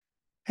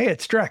Hey,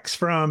 it's Drex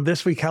from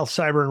This Week Health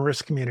Cyber and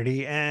Risk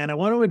Community, and I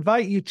want to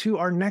invite you to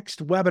our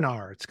next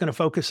webinar. It's going to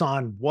focus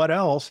on what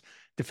else?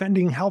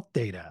 Defending health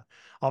data.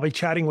 I'll be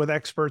chatting with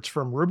experts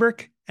from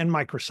Rubrik and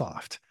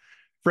Microsoft.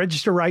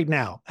 Register right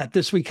now at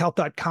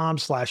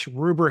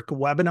thisweekhealth.com/rubric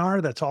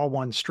webinar. That's all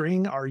one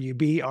string,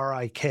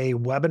 RUBRIK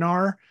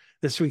webinar,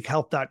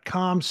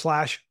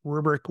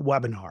 thisweekhealth.com/rubric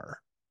webinar.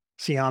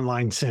 See you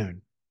online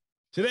soon.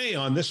 Today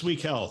on This Week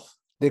Health.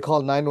 They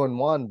call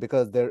 911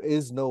 because there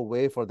is no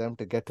way for them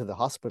to get to the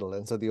hospital.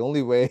 And so the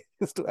only way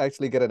is to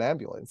actually get an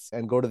ambulance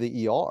and go to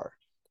the ER.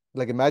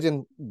 Like,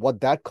 imagine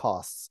what that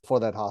costs for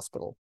that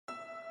hospital.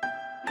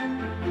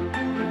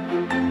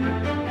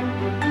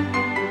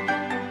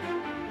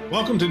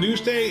 Welcome to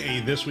Newsday,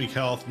 a This Week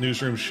Health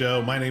newsroom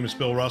show. My name is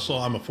Bill Russell.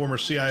 I'm a former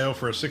CIO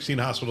for a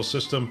 16-hospital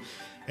system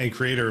and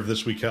creator of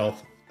This Week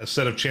Health, a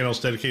set of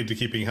channels dedicated to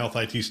keeping health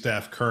IT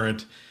staff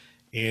current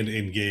and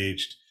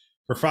engaged.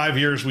 For 5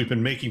 years, we've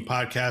been making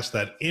podcasts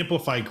that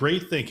amplify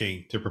great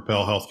thinking to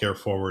propel healthcare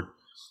forward.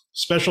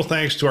 Special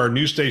thanks to our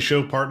Newsday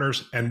show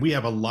partners, and we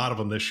have a lot of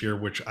them this year,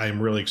 which I am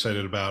really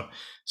excited about.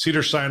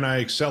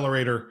 Cedars-Sinai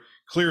Accelerator,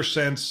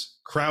 ClearSense,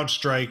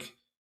 CrowdStrike,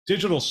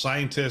 Digital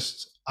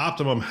Scientists,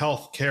 Optimum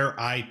Healthcare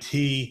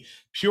IT,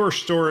 Pure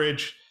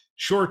Storage,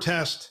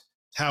 SureTest,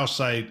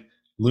 Tausight,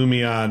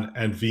 Lumion,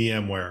 and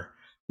VMware.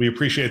 We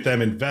appreciate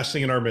them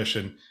investing in our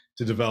mission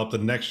to develop the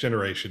next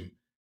generation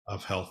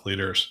of health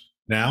leaders.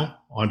 Now,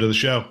 on to the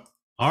show.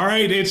 All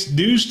right, it's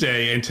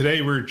Newsday, and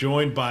today we're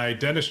joined by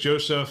Dennis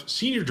Joseph,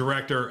 Senior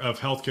Director of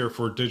Healthcare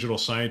for Digital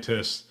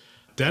Scientists.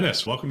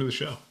 Dennis, welcome to the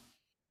show. It's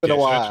been a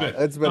while.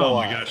 It's been a while. Oh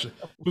my gosh.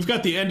 We've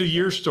got the end of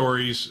year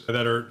stories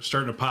that are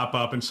starting to pop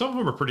up, and some of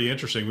them are pretty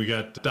interesting. We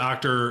got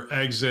doctor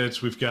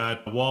exits, we've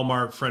got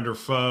Walmart, friend or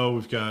foe,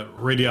 we've got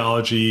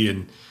radiology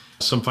and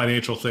some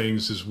financial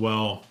things as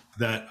well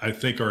that I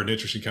think are an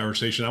interesting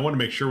conversation. I want to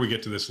make sure we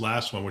get to this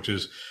last one, which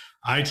is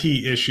IT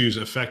issues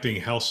affecting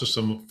health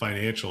system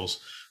financials.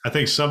 I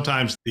think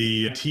sometimes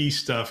the IT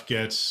stuff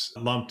gets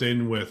lumped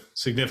in with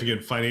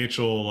significant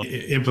financial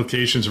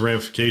implications and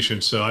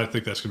ramifications. So I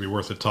think that's going to be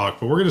worth a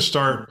talk. But we're going to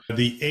start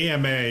the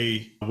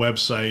AMA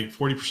website.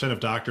 40% of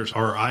doctors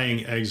are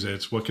eyeing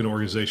exits. What can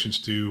organizations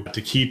do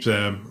to keep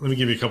them? Let me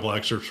give you a couple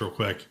excerpts real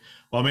quick.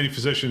 While many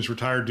physicians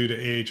retire due to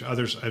age,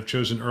 others have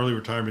chosen early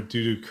retirement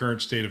due to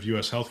current state of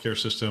U.S. healthcare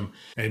system,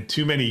 and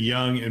too many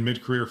young and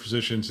mid-career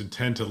physicians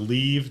intend to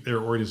leave their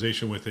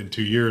organization within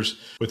 2 years.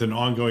 With an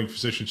ongoing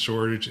physician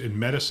shortage in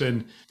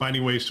medicine,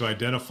 finding ways to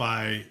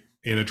identify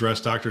and address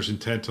doctors'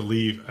 intent to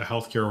leave a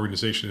healthcare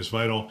organization is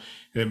vital,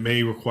 and it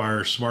may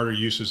require smarter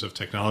uses of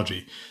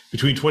technology.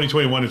 Between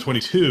 2021 and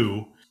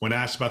 22, when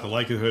asked about the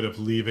likelihood of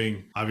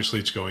leaving, obviously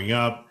it's going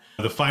up.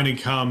 The finding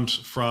comes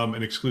from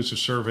an exclusive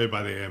survey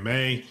by the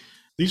AMA.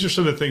 These are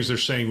some of the things they're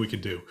saying we can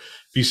do.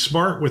 Be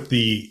smart with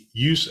the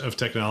use of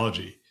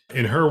technology.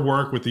 In her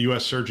work with the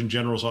U.S. Surgeon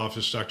General's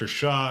office, Dr.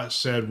 Shah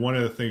said one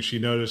of the things she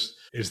noticed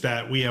is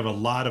that we have a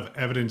lot of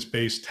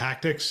evidence-based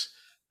tactics,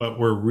 but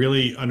we're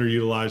really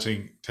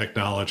underutilizing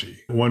technology.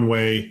 One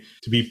way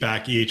to beat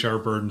back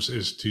EHR burdens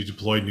is to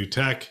deploy new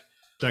tech.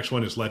 Next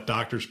one is let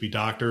doctors be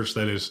doctors.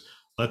 That is,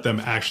 let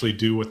them actually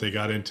do what they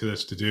got into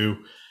this to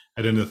do.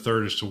 And then the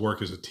third is to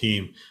work as a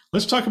team.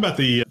 Let's talk about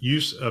the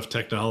use of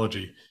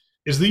technology.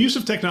 Is the use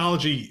of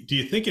technology, do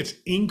you think it's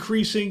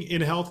increasing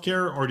in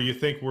healthcare, or do you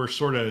think we're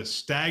sort of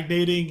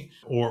stagnating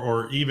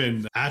or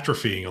even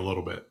atrophying a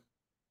little bit?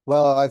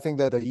 Well, I think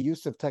that the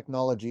use of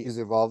technology is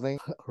evolving,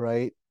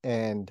 right?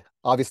 And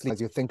obviously,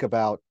 as you think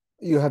about,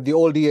 you have the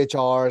old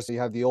EHRs, you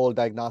have the old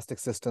diagnostic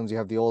systems, you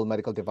have the old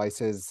medical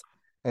devices.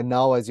 And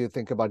now as you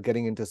think about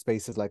getting into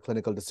spaces like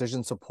clinical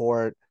decision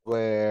support,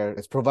 where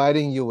it's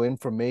providing you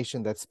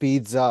information that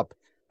speeds up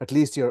at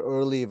least your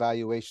early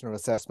evaluation or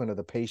assessment of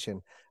the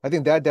patient, I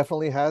think that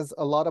definitely has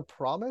a lot of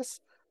promise.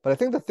 But I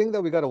think the thing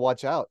that we got to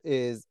watch out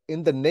is,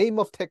 in the name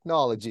of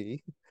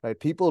technology, right?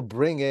 People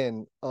bring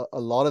in a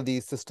lot of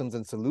these systems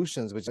and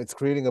solutions, which it's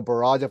creating a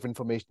barrage of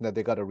information that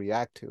they got to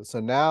react to. So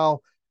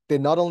now they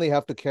not only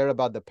have to care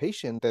about the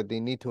patient that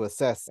they need to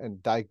assess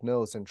and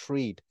diagnose and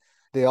treat,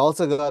 they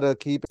also got to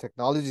keep a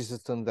technology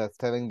system that's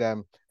telling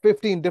them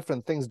 15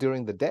 different things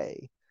during the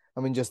day. I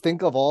mean, just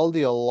think of all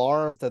the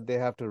alarms that they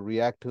have to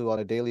react to on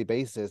a daily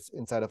basis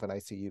inside of an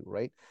ICU,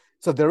 right?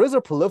 So there is a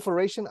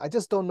proliferation. I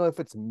just don't know if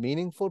it's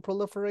meaningful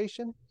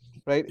proliferation,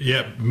 right?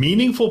 Yeah,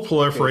 meaningful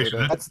proliferation.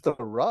 Okay, that's the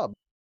rub.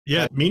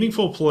 Yeah,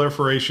 meaningful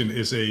proliferation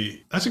that's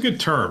a good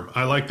term.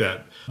 I like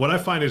that. What I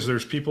find is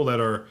there's people that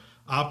are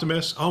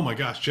optimists. Oh my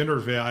gosh,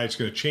 generative AI is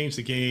going to change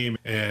the game,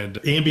 and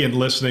ambient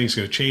listening is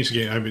going to change the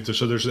game. I mean,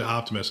 so there's the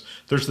optimist.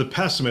 There's the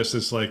pessimist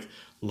that's like,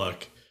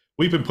 look,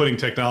 we've been putting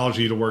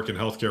technology to work in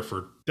healthcare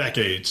for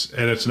decades,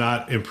 and it's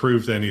not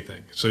improved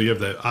anything. So you have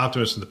the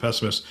optimist and the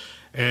pessimist.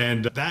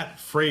 And that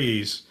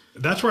phrase,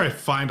 that's where I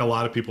find a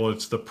lot of people,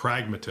 it's the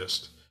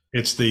pragmatist.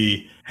 It's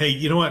the, hey,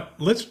 you know what?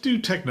 Let's do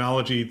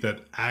technology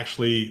that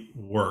actually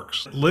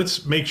works.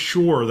 Let's make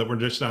sure that we're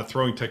just not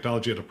throwing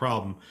technology at a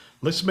problem.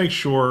 Let's make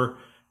sure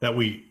that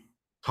we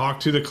talk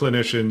to the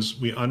clinicians,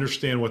 we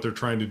understand what they're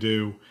trying to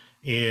do,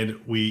 and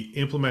we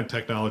implement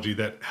technology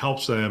that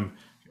helps them,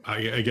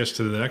 I guess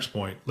to the next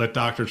point, let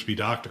doctors be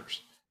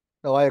doctors.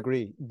 No, I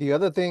agree. The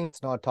other thing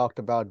that's not talked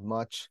about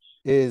much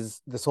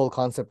is this whole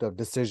concept of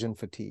decision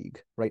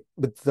fatigue, right?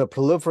 With the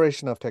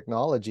proliferation of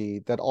technology,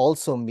 that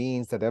also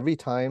means that every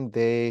time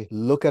they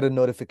look at a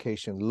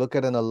notification, look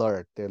at an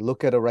alert, they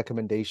look at a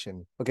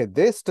recommendation, okay,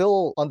 they're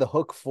still on the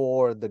hook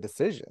for the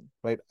decision,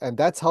 right? And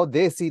that's how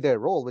they see their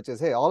role, which is,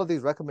 hey, all of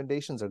these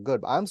recommendations are good,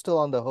 but I'm still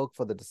on the hook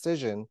for the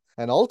decision.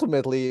 And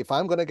ultimately, if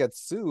I'm going to get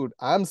sued,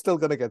 I'm still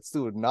going to get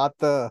sued, not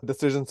the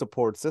decision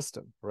support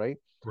system, right?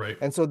 Right.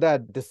 And so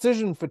that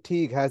decision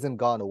fatigue hasn't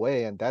gone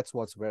away, and that's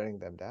what's wearing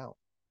them down.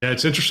 Yeah,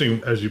 it's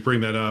interesting as you bring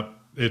that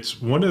up.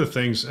 It's one of the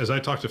things, as I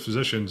talk to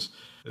physicians,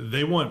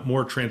 they want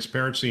more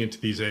transparency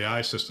into these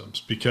AI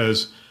systems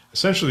because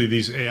essentially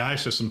these AI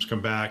systems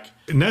come back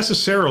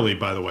necessarily,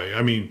 by the way.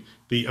 I mean,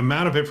 the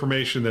amount of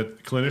information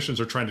that clinicians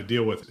are trying to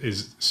deal with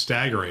is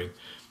staggering.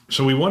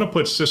 So we want to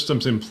put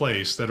systems in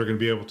place that are going to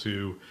be able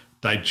to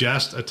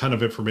digest a ton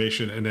of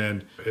information and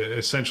then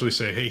essentially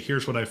say, hey,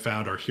 here's what I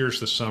found, or here's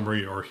the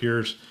summary, or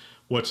here's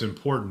what's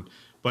important.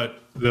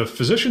 But the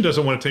physician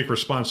doesn't want to take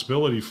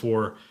responsibility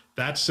for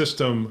that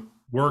system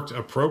worked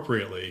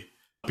appropriately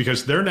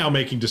because they're now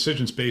making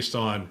decisions based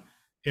on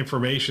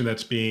information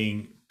that's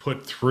being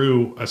put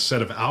through a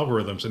set of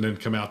algorithms and then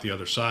come out the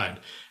other side.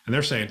 And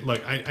they're saying,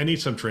 look, I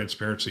need some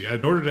transparency.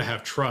 In order to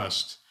have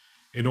trust,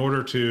 in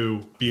order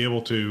to be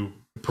able to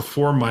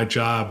perform my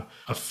job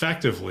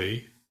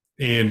effectively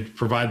and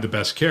provide the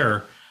best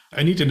care,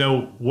 I need to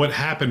know what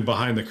happened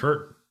behind the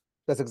curtain.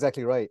 That's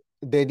exactly right.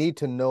 They need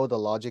to know the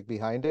logic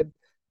behind it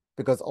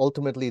because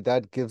ultimately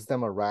that gives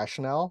them a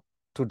rationale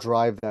to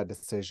drive that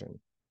decision,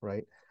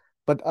 right?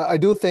 But I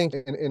do think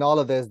in all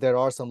of this, there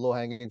are some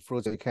low-hanging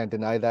fruits. You can't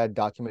deny that,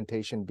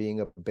 documentation being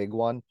a big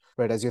one,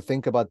 right? As you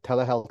think about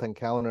telehealth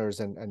encounters,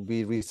 and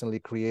we recently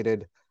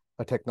created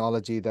a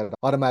technology that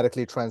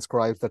automatically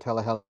transcribes the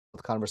telehealth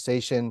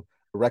conversation,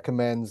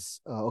 recommends,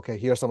 okay,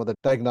 here's some of the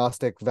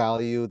diagnostic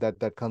value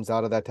that comes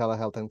out of that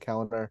telehealth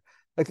encounter.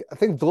 Like, I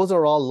think those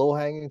are all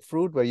low-hanging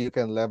fruit where you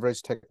can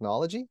leverage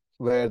technology,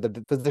 where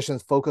the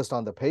physician's focused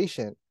on the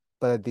patient,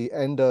 but at the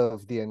end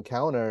of the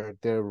encounter,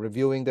 they're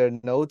reviewing their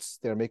notes,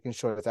 they're making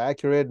sure it's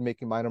accurate,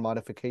 making minor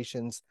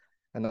modifications,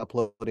 and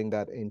uploading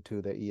that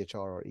into the EHR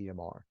or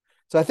EMR.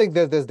 So I think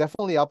there's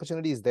definitely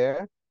opportunities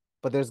there,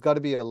 but there's got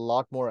to be a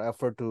lot more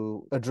effort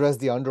to address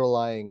the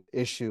underlying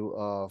issue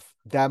of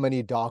that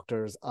many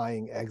doctors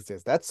eyeing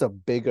exits. That's a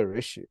bigger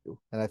issue.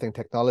 And I think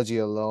technology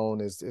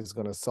alone is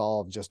going to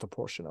solve just a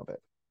portion of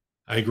it.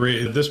 I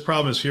agree. This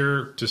problem is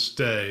here to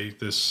stay,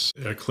 this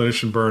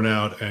clinician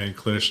burnout and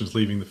clinicians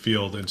leaving the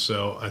field. And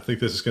so I think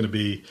this is going to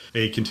be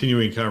a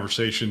continuing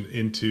conversation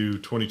into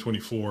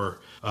 2024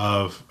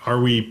 of,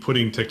 are we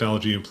putting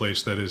technology in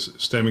place that is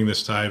stemming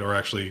this tide or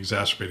actually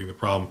exacerbating the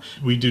problem?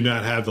 We do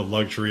not have the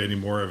luxury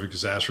anymore of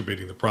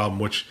exacerbating the problem,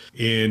 which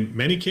in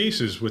many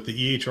cases with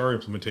the EHR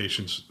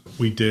implementations,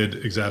 we did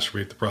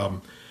exacerbate the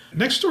problem.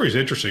 Next story is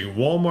interesting.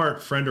 Walmart,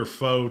 friend or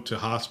foe to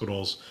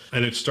hospitals.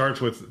 And it starts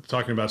with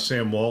talking about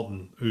Sam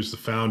Walton, who's the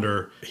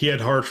founder. He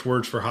had harsh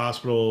words for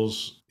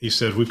hospitals. He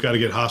said, we've got to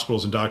get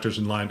hospitals and doctors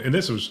in line. And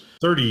this was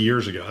 30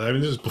 years ago. I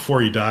mean, this is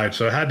before he died.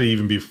 So it had to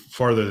even be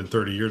farther than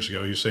 30 years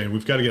ago. He was saying,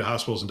 we've got to get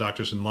hospitals and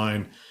doctors in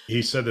line.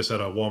 He said this at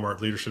a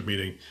Walmart leadership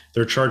meeting.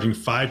 They're charging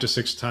 5 to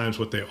 6 times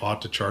what they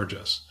ought to charge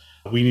us.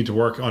 We need to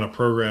work on a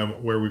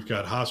program where we've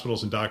got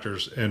hospitals and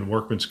doctors and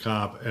workman's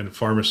comp and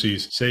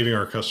pharmacies saving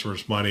our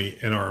customers money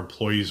and our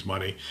employees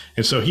money.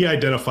 And so he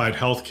identified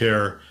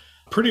healthcare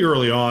pretty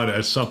early on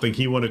as something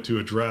he wanted to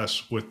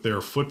address with their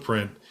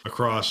footprint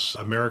across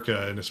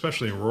America and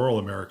especially in rural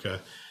America.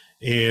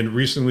 And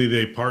recently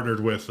they partnered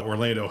with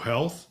Orlando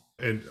Health.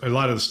 And a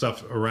lot of the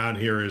stuff around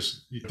here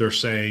is they're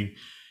saying,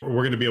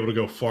 we're going to be able to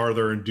go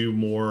farther and do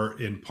more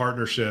in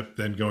partnership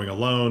than going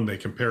alone. They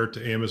compare it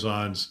to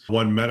Amazon's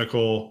One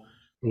Medical,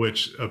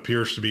 which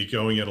appears to be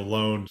going it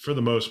alone for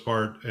the most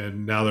part.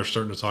 And now they're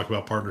starting to talk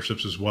about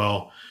partnerships as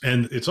well.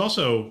 And it's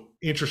also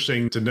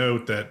interesting to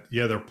note that,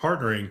 yeah, they're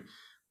partnering,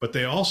 but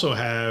they also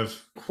have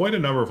quite a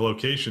number of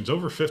locations,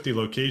 over 50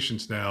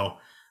 locations now,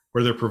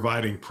 where they're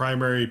providing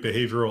primary,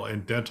 behavioral,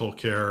 and dental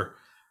care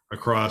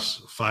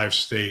across 5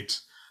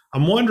 states.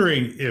 I'm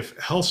wondering if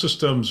health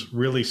systems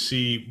really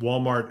see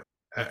Walmart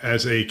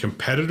as a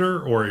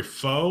competitor or a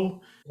foe,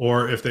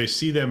 or if they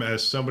see them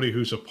as somebody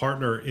who's a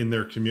partner in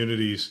their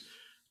communities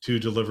to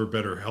deliver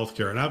better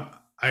healthcare. And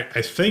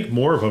I think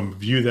more of them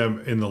view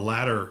them in the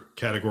latter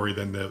category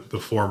than the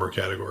former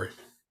category.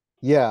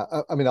 Yeah,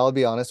 I mean, I'll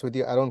be honest with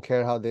you. I don't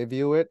care how they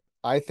view it.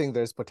 I think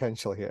there's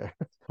potential here,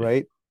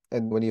 right?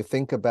 And when you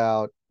think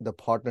about the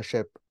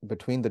partnership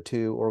between the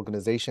two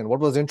organizations,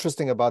 what was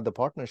interesting about the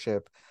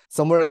partnership,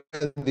 somewhere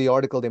in the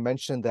article, they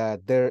mentioned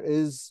that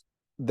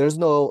there's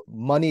no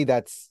money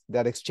that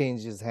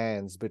exchanges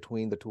hands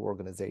between the two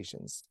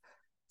organizations.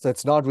 So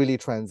it's not really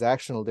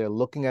transactional. They're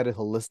looking at it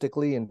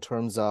holistically in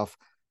terms of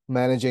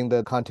managing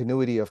the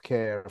continuity of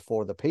care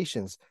for the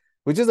patients,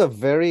 which is a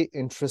very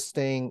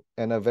interesting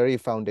and a very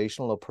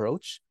foundational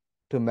approach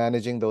to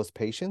managing those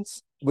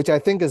patients, which I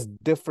think is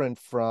different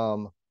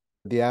from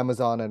the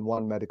Amazon and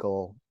One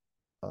Medical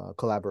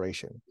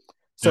collaboration.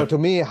 So Yeah. to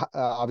me,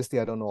 obviously,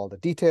 I don't know all the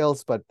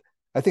details, but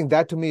I think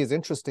that to me is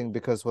interesting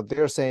because what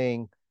they're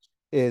saying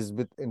is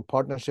in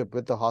partnership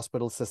with the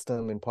hospital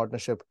system, in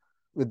partnership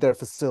with their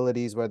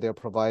facilities where they're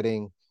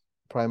providing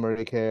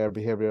primary care,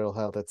 behavioral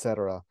health, et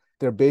cetera.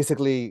 They're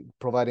basically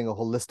providing a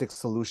holistic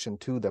solution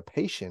to the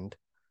patient,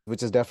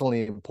 which is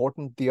definitely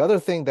important. The other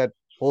thing that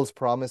holds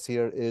promise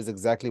here is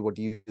exactly what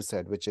you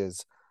said, which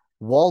is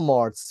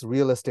Walmart's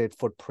real estate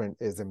footprint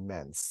is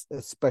immense,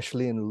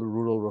 especially in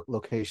rural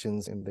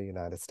locations in the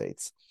United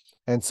States.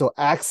 And so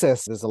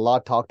access, there's a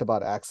lot talked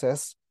about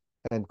access,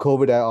 and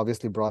COVID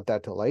obviously brought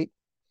that to light.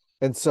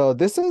 And so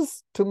this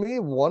is, to me,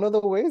 one of the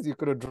ways you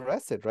could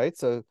address it, right?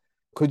 So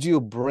could you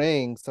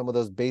bring some of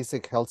those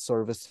basic health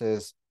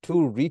services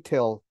to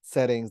retail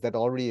settings that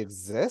already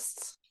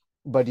exists,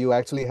 but you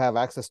actually have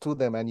access to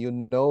them, and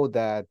you know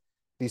that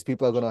these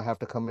people are going to have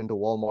to come into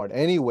Walmart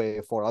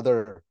anyway for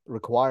other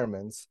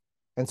requirements.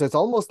 And so it's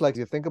almost like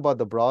you think about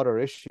the broader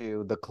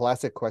issue, the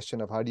classic question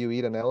of how do you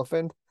eat an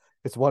elephant?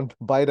 It's one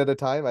bite at a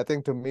time. I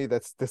think to me,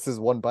 this is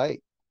one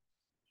bite.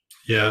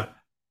 Yeah,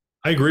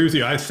 I agree with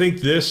you. I think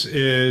this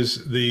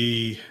is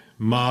the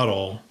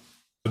model.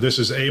 This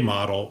is a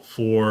model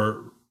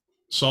for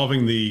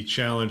solving the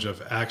challenge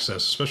of access,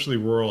 especially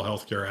rural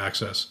healthcare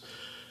access.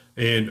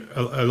 And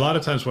a lot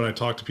of times when I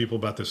talk to people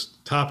about this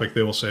topic,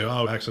 they will say,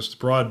 oh, access to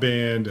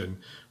broadband and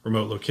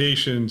remote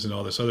locations and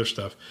all this other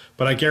stuff.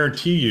 But I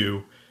guarantee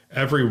you,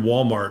 every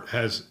Walmart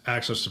has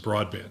access to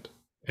broadband,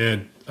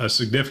 and a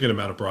significant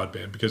amount of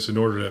broadband, because in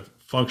order to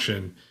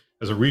function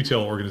as a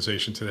retail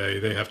organization today,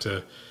 they have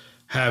to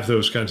have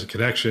those kinds of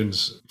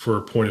connections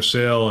for point of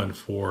sale and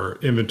for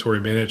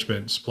inventory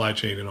management, supply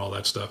chain, and all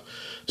that stuff.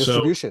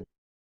 Distribution. So,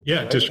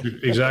 yeah,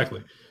 Right?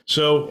 exactly.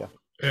 So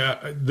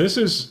Yeah. this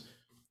is,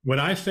 when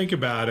I think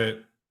about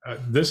it,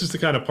 this is the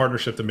kind of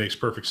partnership that makes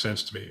perfect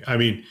sense to me. I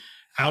mean,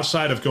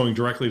 outside of going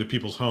directly to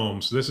people's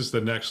homes, this is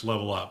the next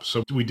level up.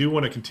 So we do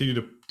want to continue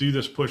to do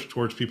this push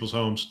towards people's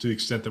homes to the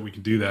extent that we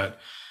can do that.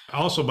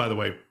 Also, by the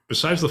way,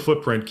 besides the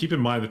footprint, keep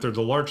in mind that they're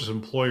the largest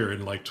employer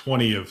in like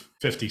 20 of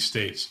 50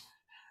 states.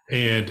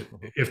 And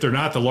if they're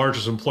not the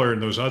largest employer in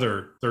those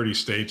other 30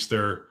 states,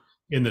 they're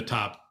in the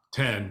top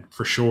 10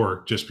 for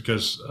sure, just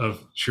because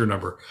of sheer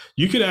number.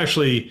 You could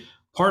actually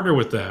partner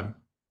with them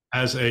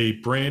as a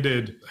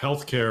branded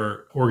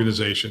healthcare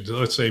organization,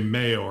 let's say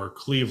Mayo or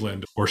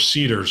Cleveland or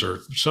Cedars or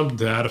something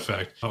to that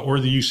effect, or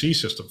the UC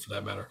system for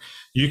that matter.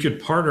 You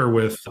could partner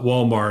with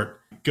Walmart,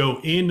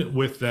 go in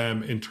with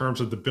them in terms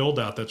of the build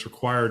out that's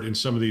required in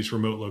some of these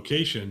remote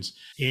locations,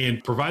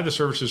 and provide the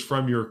services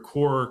from your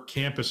core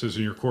campuses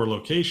and your core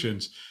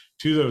locations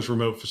to those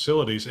remote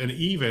facilities. And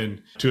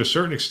even to a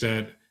certain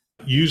extent,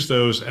 use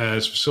those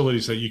as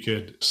facilities that you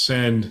could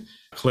send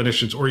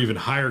clinicians or even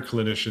hire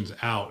clinicians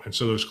out. And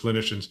so those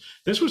clinicians,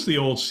 this was the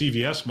old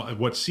CVS,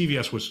 what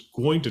CVS was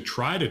going to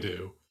try to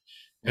do.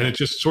 And it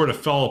just sort of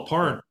fell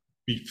apart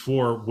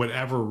for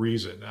whatever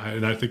reason.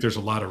 And I think there's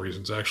a lot of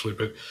reasons actually,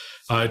 but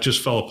it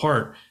just fell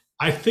apart.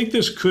 I think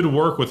this could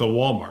work with a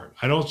Walmart.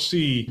 I don't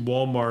see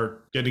Walmart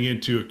getting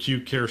into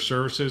acute care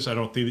services. I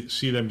don't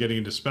see them getting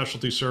into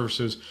specialty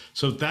services.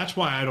 So that's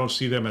why I don't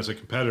see them as a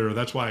competitor.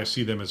 That's why I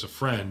see them as a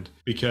friend,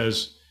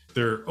 because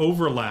their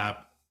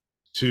overlap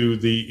to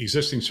the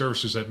existing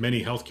services that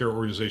many healthcare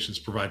organizations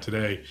provide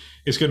today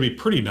is going to be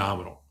pretty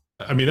nominal.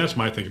 I mean, that's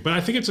my thinking. But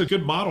I think it's a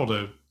good model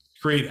to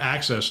create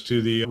access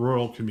to the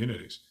rural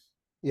communities.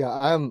 Yeah,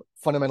 I'm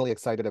fundamentally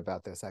excited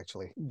about this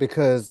actually,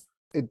 because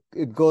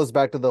it goes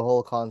back to the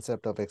whole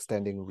concept of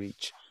extending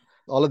reach.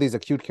 All of these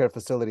acute care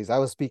facilities, I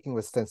was speaking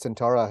with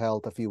Centara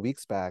Health a few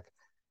weeks back,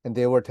 and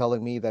they were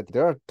telling me that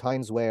there are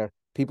times where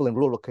people in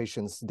rural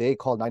locations, they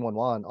call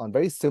 911 on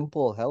very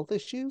simple health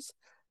issues.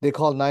 They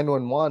call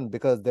 911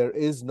 because there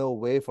is no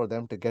way for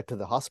them to get to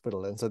the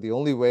hospital. And so the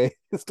only way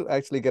is to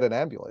actually get an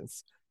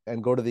ambulance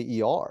and go to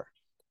the ER.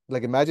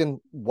 Like imagine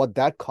what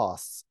that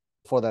costs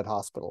for that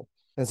hospital.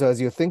 And so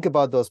as you think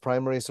about those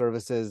primary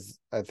services,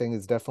 I think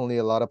it's definitely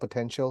a lot of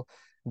potential.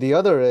 The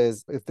other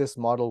is, if this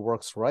model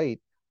works right,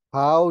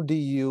 how do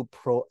you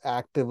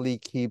proactively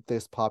keep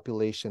this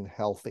population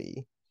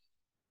healthy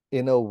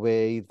in a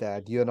way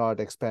that you're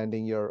not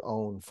expanding your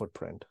own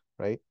footprint,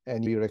 right?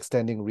 And you're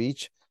extending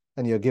reach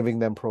and you're giving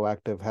them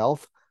proactive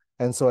health.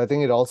 And so I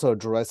think it also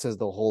addresses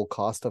the whole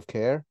cost of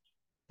care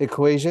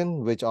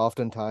equation, which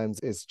oftentimes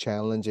is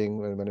challenging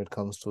when it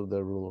comes to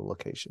the rural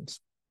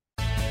locations.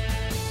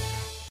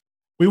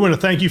 We want to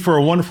thank you for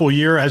a wonderful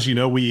year. As you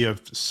know, we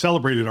have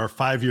celebrated our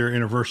 5-year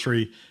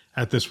anniversary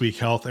at This Week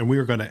Health, and we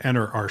are going to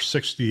enter our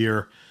 6th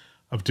year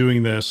of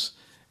doing this.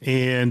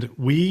 And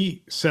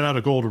we set out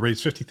a goal to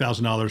raise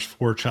 $50,000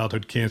 for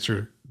childhood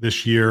cancer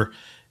this year,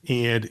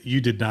 and you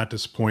did not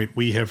disappoint.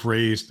 We have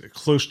raised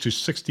close to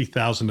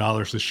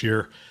 $60,000 this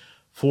year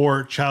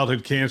for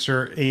childhood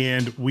cancer,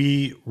 and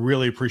we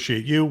really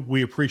appreciate you.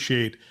 We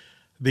appreciate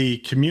the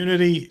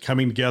community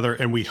coming together,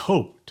 and we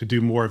hope to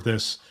do more of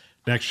this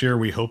next year.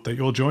 We hope that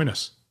you'll join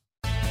us.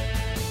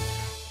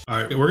 All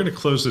right, we're going to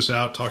close this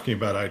out talking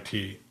about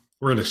IT.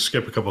 We're going to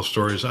skip a couple of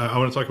stories. I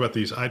want to talk about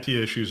these IT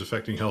issues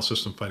affecting health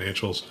system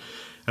financials.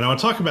 And I want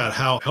to talk about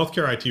how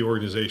healthcare IT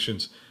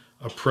organizations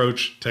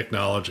approach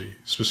technology,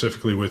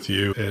 specifically with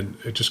you, and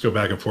just go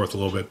back and forth a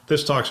little bit.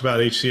 This talks about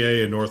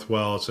HCA and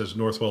Northwell. It says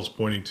Northwell is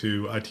pointing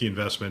to IT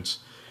investments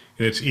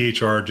in its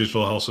EHR,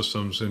 digital health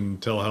systems, and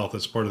telehealth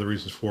as part of the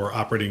reasons for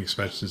operating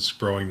expenses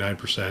growing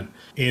 9%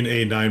 in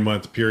a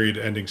 9-month period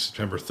ending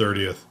September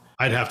 30th.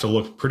 I'd have to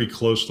look pretty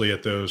closely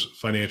at those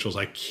financials.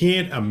 I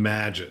can't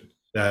imagine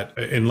that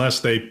unless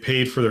they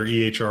paid for their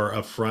EHR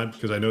upfront,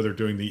 because I know they're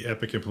doing the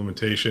Epic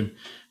implementation,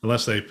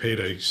 unless they paid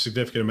a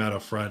significant amount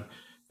upfront,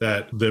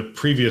 that the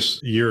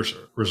previous year's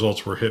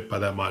results were hit by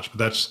that much.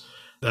 But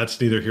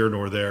that's neither here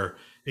nor there.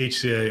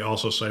 HCA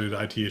also cited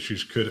IT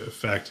issues could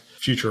affect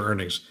future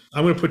earnings.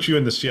 I'm going to put you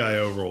in the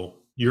CIO role.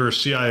 You're a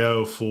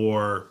CIO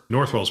for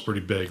Northwell is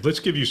pretty big. Let's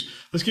give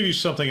you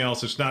something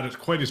else that's not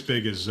quite as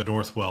big as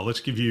Northwell. Let's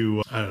give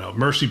you, I don't know,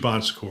 Mercy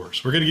Bon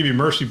Scores. We're going to give you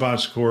Mercy Bon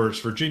Scores,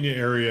 Virginia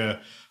area,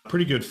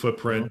 pretty good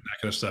footprint,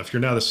 that kind of stuff. You're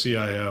now the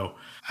CIO.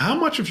 How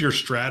much of your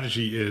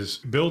strategy is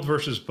build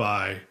versus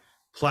buy,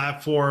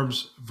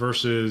 platforms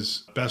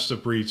versus best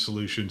of breed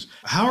solutions?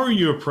 How are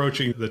you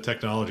approaching the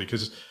technology?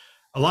 Because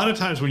a lot of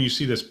times when you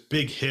see this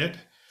big hit,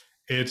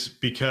 it's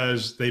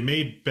because they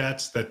made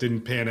bets that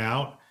didn't pan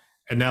out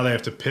and now they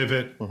have to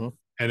pivot,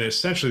 and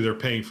essentially they're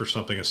paying for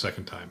something a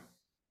second time.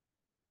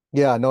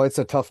 Yeah, no, it's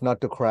a tough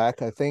nut to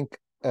crack. I think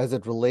as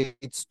it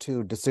relates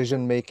to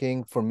decision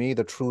making, for me,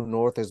 the true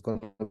north is going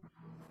to be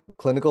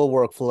clinical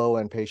workflow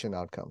and patient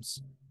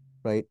outcomes,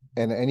 right?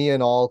 And any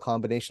and all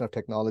combination of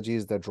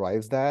technologies that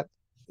drives that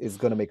is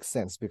going to make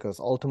sense, because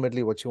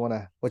ultimately what you want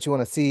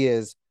to see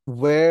is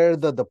where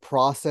the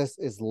process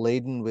is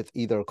laden with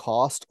either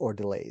cost or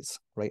delays,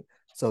 right?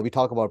 So we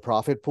talk about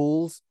profit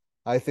pools.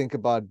 I think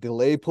about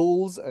delay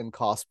pools and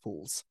cost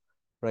pools,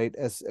 right?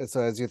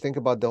 So as you think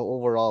about the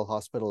overall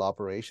hospital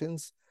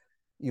operations,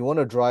 you want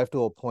to drive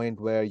to a point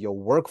where your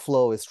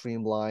workflow is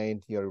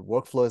streamlined, your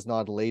workflow is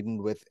not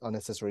laden with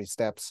unnecessary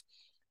steps.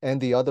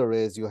 And the other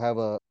is you have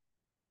a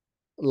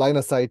line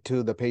of sight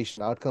to the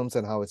patient outcomes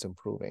and how it's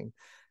improving.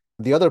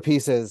 The other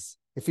piece is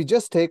if you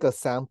just take a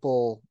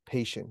sample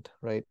patient,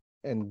 right,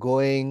 and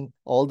going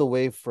all the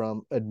way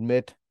from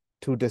admit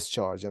to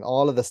discharge and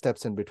all of the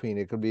steps in between,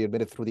 it could be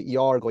admitted through the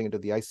ER, going into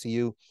the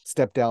ICU,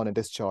 step down and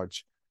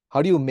discharge.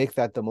 How do you make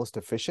that the most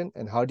efficient,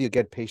 and how do you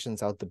get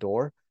patients out the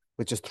door,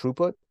 which is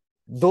throughput?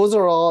 Those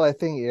are all, I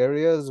think,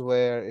 areas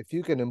where if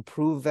you can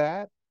improve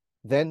that,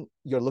 then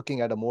you're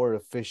looking at a more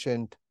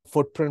efficient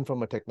footprint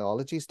from a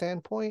technology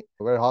standpoint.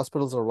 Where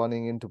hospitals are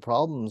running into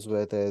problems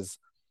with is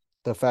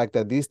the fact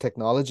that these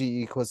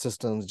technology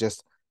ecosystems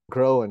just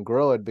grow and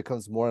grow. It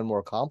becomes more and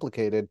more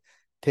complicated,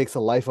 takes a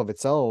life of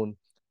its own.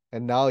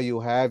 And now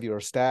you have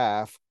your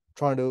staff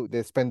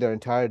they spend their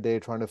entire day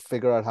trying to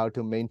figure out how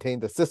to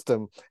maintain the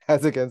system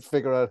as against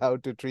figure out how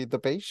to treat the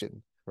patient,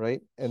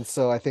 right? And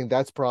so I think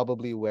that's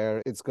probably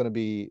where it's going to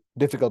be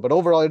difficult. But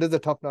overall, it is a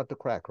tough nut to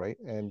crack, right?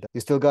 And you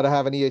still got to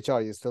have an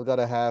EHR. You still got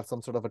to have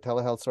some sort of a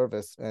telehealth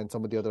service and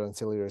some of the other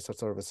ancillary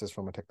services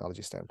from a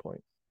technology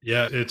standpoint.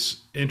 Yeah,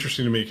 it's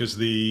interesting to me because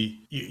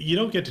you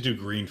don't get to do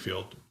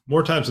greenfield.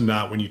 More times than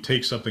not, when you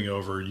take something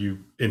over, you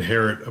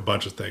inherit a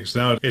bunch of things.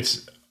 Now,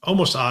 it's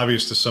almost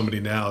obvious to somebody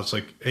now. It's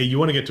like, hey, you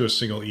want to get to a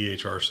single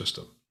EHR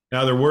system.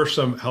 Now, there were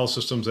some health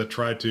systems that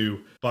tried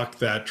to buck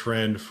that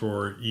trend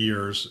for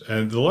years,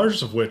 and the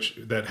largest of which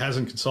that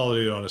hasn't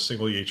consolidated on a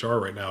single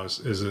EHR right now is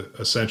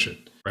Ascension,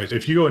 right?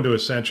 If you go into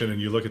Ascension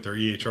and you look at their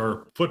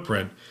EHR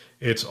footprint,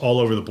 it's all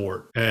over the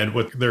board. And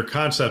what their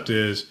concept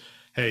is,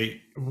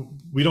 hey,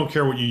 we don't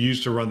care what you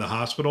use to run the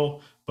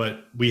hospital,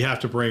 but we have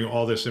to bring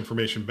all this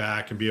information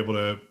back and be able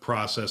to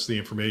process the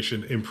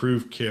information,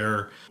 improve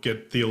care,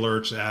 get the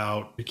alerts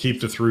out,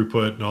 keep the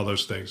throughput and all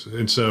those things.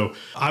 And so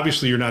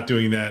obviously you're not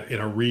doing that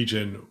in a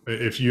region.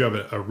 If you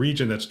have a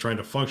region that's trying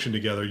to function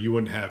together, you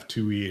wouldn't have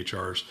two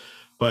EHRs.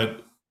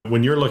 But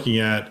when you're looking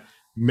at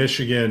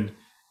Michigan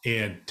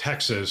and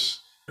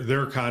Texas,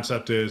 their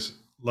concept is,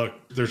 look,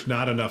 there's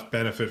not enough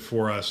benefit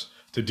for us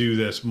to do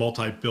this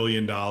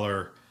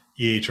multi-billion-dollar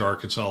EHR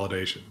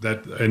consolidation.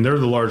 And they're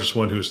the largest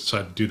one who has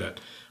decided to do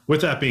that.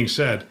 With that being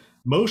said,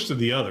 most of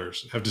the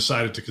others have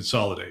decided to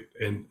consolidate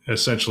and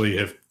essentially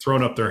have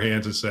thrown up their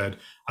hands and said,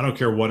 I don't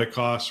care what it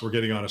costs, we're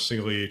getting on a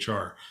single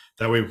EHR.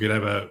 That way we can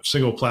have a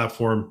single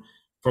platform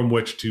from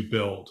which to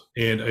build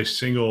and a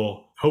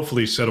single,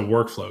 hopefully, set of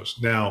workflows.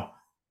 Now,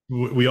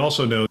 we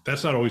also know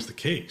that's not always the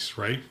case,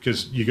 right?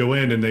 Because you go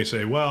in and they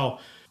say, well,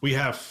 we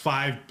have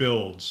 5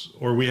 builds,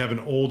 or we have an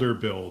older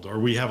build, or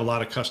we have a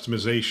lot of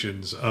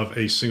customizations of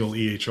a single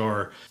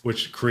EHR,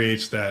 which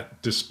creates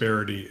that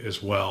disparity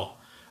as well.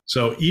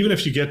 So even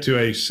if you get to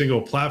a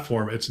single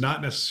platform, it's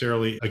not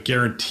necessarily a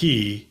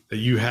guarantee that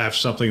you have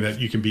something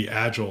that you can be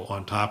agile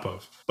on top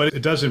of, but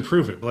it does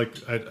improve it. Like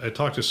I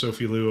talked to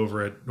Sophie Liu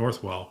over at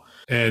Northwell,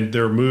 and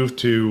their move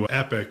to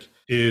Epic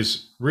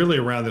is really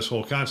around this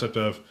whole concept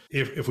of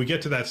if we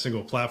get to that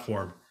single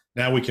platform,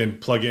 now we can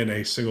plug in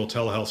a single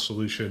telehealth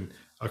solution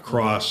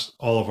across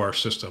all of our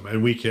system.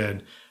 And we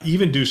can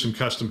even do some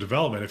custom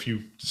development. If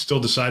you still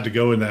decide to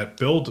go in that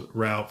build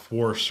route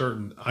for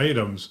certain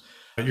items,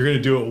 you're going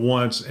to do it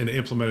once and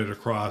implement it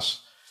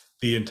across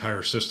the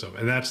entire system.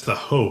 And that's the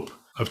hope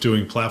of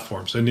doing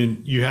platforms. And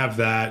then you have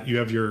that, you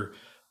have your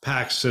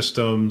PAC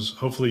systems.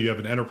 Hopefully you have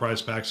an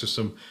enterprise PAC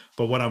system.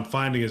 But what I'm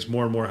finding is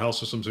more and more health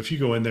systems, if you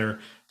go in there,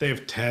 they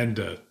have 10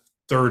 to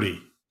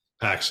 30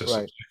 PAC systems.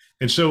 Right.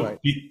 And so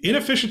the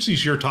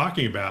inefficiencies you're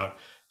talking about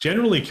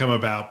generally come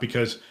about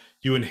because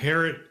you're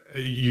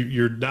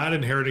not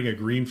inheriting a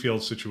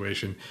greenfield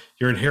situation.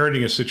 You're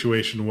inheriting a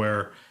situation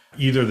where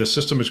either the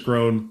system has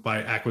grown by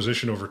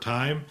acquisition over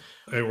time,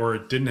 or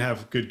it didn't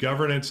have good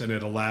governance and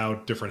it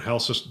allowed different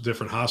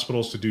different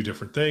hospitals to do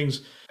different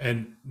things.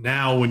 And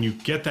now when you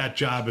get that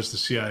job as the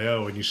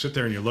CIO and you sit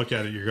there and you look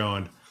at it, you're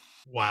going,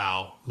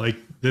 wow, like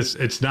this,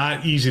 it's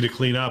not easy to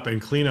clean up,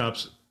 and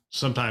cleanups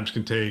sometimes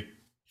can take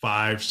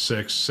 5,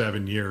 6,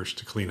 7 years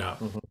to clean up.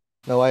 Mm-hmm.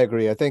 No, I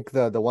agree. I think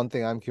the one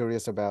thing I'm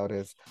curious about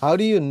is, how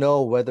do you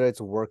know whether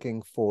it's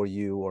working for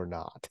you or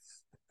not?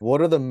 What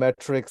are the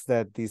metrics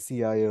that the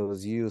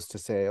CIOs use to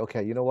say,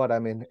 okay, you know what,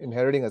 I'm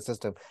inheriting a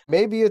system.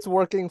 Maybe it's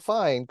working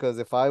fine, because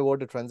if I were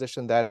to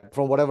transition that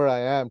from whatever I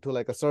am to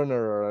like a Cerner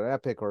or an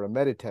Epic or a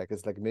Meditech,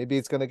 it's like maybe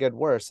it's going to get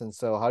worse. And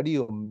so how do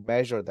you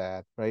measure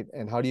that, right?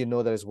 And how do you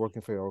know that it's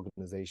working for your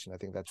organization? I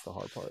think that's the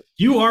hard part.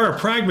 You are a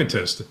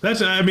pragmatist. That's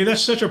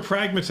such a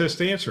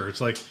pragmatist answer.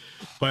 It's like,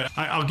 but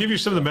I'll give you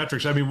some of the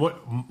metrics. I mean,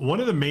 one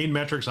of the main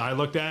metrics I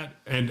looked at,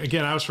 and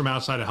again, I was from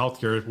outside of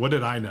healthcare. What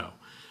did I know?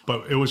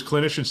 But it was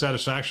clinician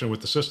satisfaction with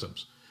the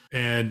systems.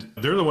 And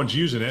they're the ones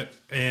using it,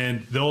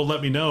 and they'll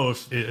let me know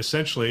if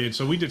essentially. And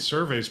so we did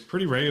surveys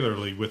pretty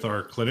regularly with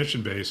our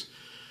clinician base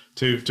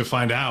to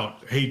find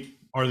out, hey,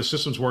 are the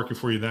systems working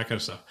for you, that kind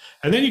of stuff.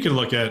 And then you can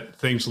look at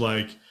things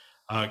like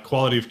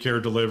quality of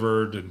care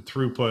delivered and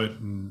throughput.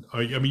 And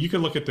I mean, you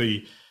can look at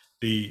the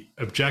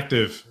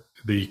objective,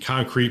 the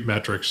concrete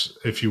metrics,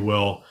 if you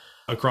will,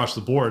 across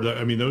the board.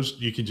 I mean, those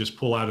you can just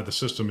pull out of the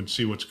system and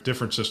see what's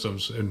different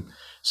systems and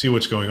see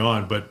what's going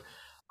on. But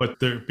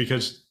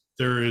because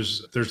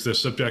there's the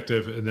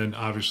subjective and then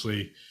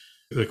obviously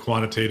the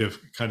quantitative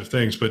kind of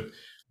things. But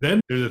then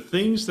there are the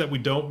things that we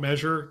don't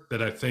measure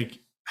that I think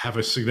have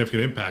a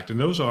significant impact. And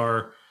those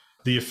are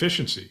the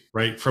efficiency,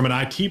 right? From an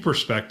IT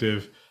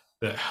perspective,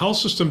 the health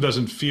system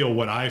doesn't feel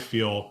what I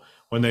feel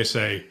when they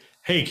say,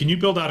 hey, can you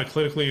build out a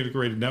clinically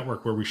integrated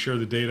network where we share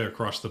the data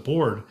across the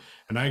board?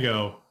 And I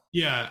go,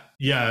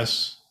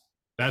 yes,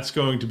 that's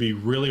going to be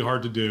really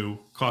hard to do,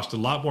 cost a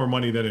lot more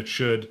money than it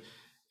should,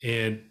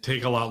 and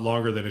take a lot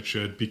longer than it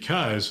should,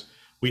 because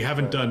we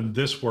haven't done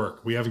this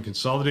work. We haven't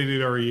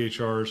consolidated our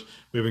EHRs.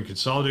 We haven't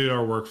consolidated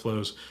our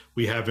workflows.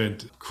 We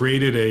haven't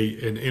created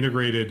an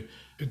integrated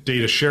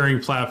data sharing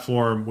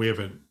platform. We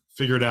haven't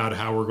figured out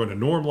how we're going to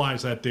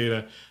normalize that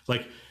data.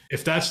 Like,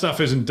 if that stuff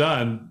isn't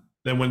done,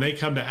 then when they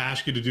come to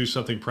ask you to do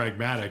something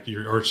pragmatic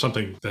or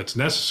something that's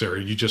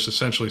necessary, you just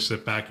essentially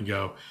sit back and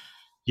go,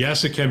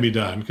 yes, it can be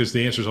done, because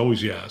the answer is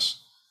always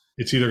yes.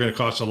 It's either going to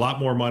cost a lot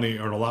more money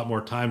or a lot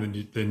more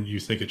time than you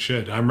think it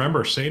should. I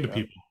remember saying to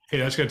people, hey,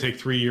 that's going to take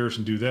 3 years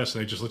and do this.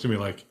 And they just looked at me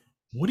like,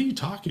 what are you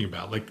talking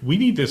about? Like, we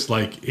need this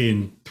like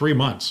in 3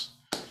 months.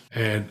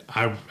 And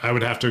I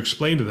would have to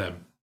explain to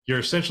them, you're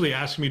essentially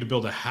asking me to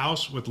build a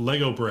house with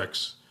Lego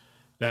bricks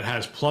that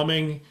has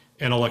plumbing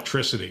and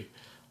electricity.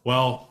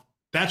 Well,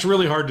 that's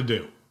really hard to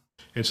do.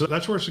 And so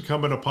that's where it's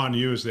incumbent upon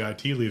you as the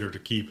IT leader to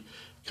keep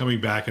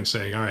coming back and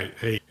saying, all right,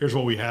 hey, here's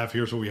what we have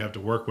to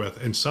work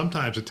with. And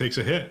sometimes it takes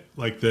a hit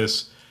like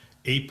this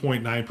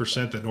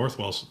 8.9% that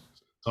Northwell's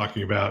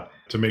talking about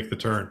to make the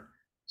turn.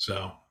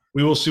 So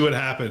we will see what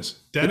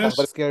happens. Dennis?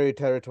 Yeah, but scary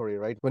territory,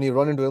 right? When you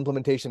run into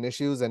implementation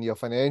issues and your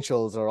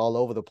financials are all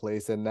over the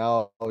place, and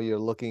now you're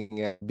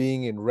looking at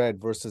being in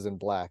red versus in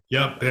black.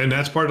 Yep. And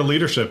that's part of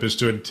leadership, is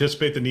to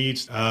anticipate the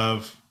needs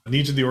of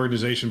the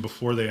organization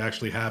before they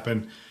actually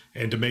happen,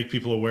 and to make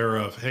people aware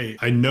of, hey,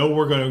 I know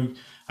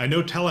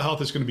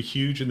telehealth is going to be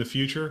huge in the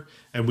future,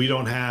 and we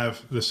don't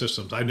have the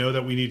systems. I know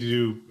that we need to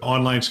do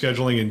online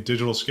scheduling and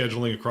digital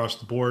scheduling across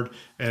the board,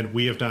 and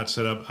we have not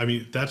set up. I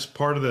mean, that's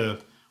part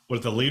of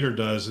what the leader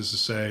does, is to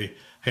say,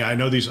 hey, I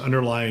know these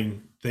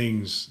underlying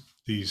things,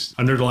 these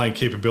underlying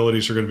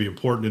capabilities are going to be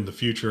important in the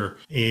future,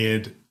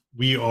 and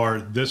we are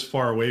this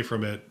far away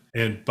from it.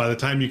 And by the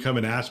time you come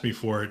and ask me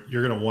for it,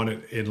 you're going to want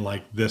it in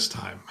like this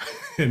time.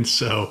 And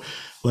so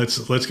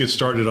let's get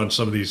started on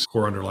some of these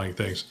core underlying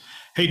things.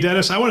 Hey,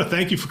 Dennis, I want to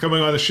thank you for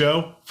coming on the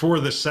show for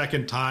the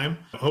second time.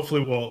 Hopefully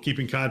we'll keep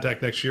in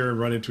contact next year and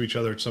run into each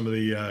other at some of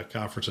the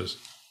conferences.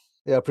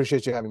 Yeah,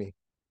 appreciate you having me.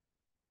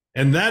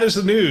 And that is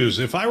the news.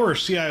 If I were a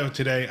CIO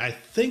today, I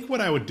think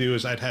what I would do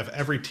is I'd have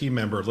every team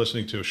member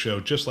listening to a show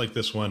just like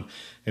this one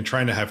and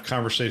trying to have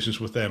conversations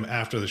with them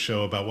after the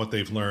show about what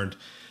they've learned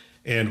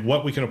and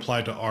what we can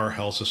apply to our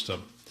health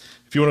system.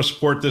 If you want to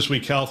support This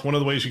Week Health, one of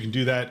the ways you can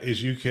do that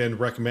is you can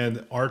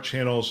recommend our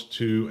channels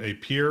to a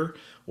peer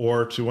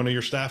or to one of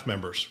your staff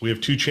members. We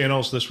have 2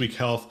 channels, This Week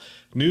Health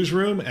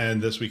Newsroom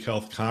and This Week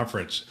Health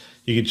Conference.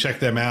 You can check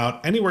them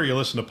out anywhere you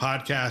listen to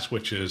podcasts,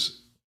 which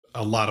is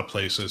a lot of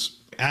places.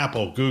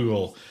 Apple,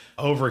 Google,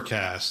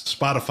 Overcast,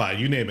 Spotify,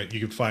 you name it, you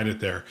can find it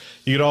there.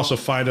 You can also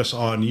find us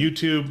on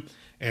YouTube.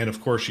 And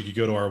of course, you can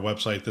go to our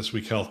website,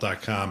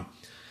 thisweekhealth.com.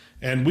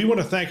 And we want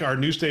to thank our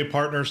Newsday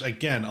partners,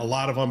 again, a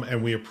lot of them,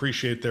 and we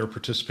appreciate their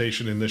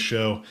participation in this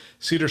show.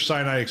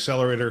 Cedars-Sinai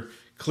Accelerator,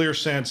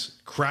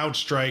 ClearSense,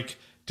 CrowdStrike,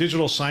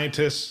 Digital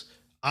Scientists,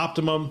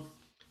 Optimum,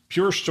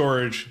 Pure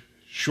Storage,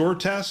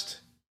 SureTest,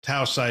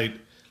 Tausight,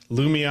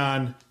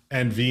 Lumion,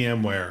 and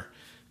VMware,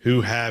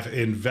 who have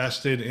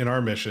invested in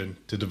our mission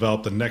to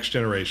develop the next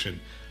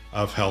generation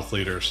of health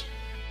leaders.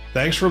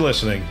 Thanks for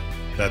listening.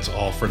 That's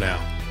all for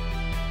now.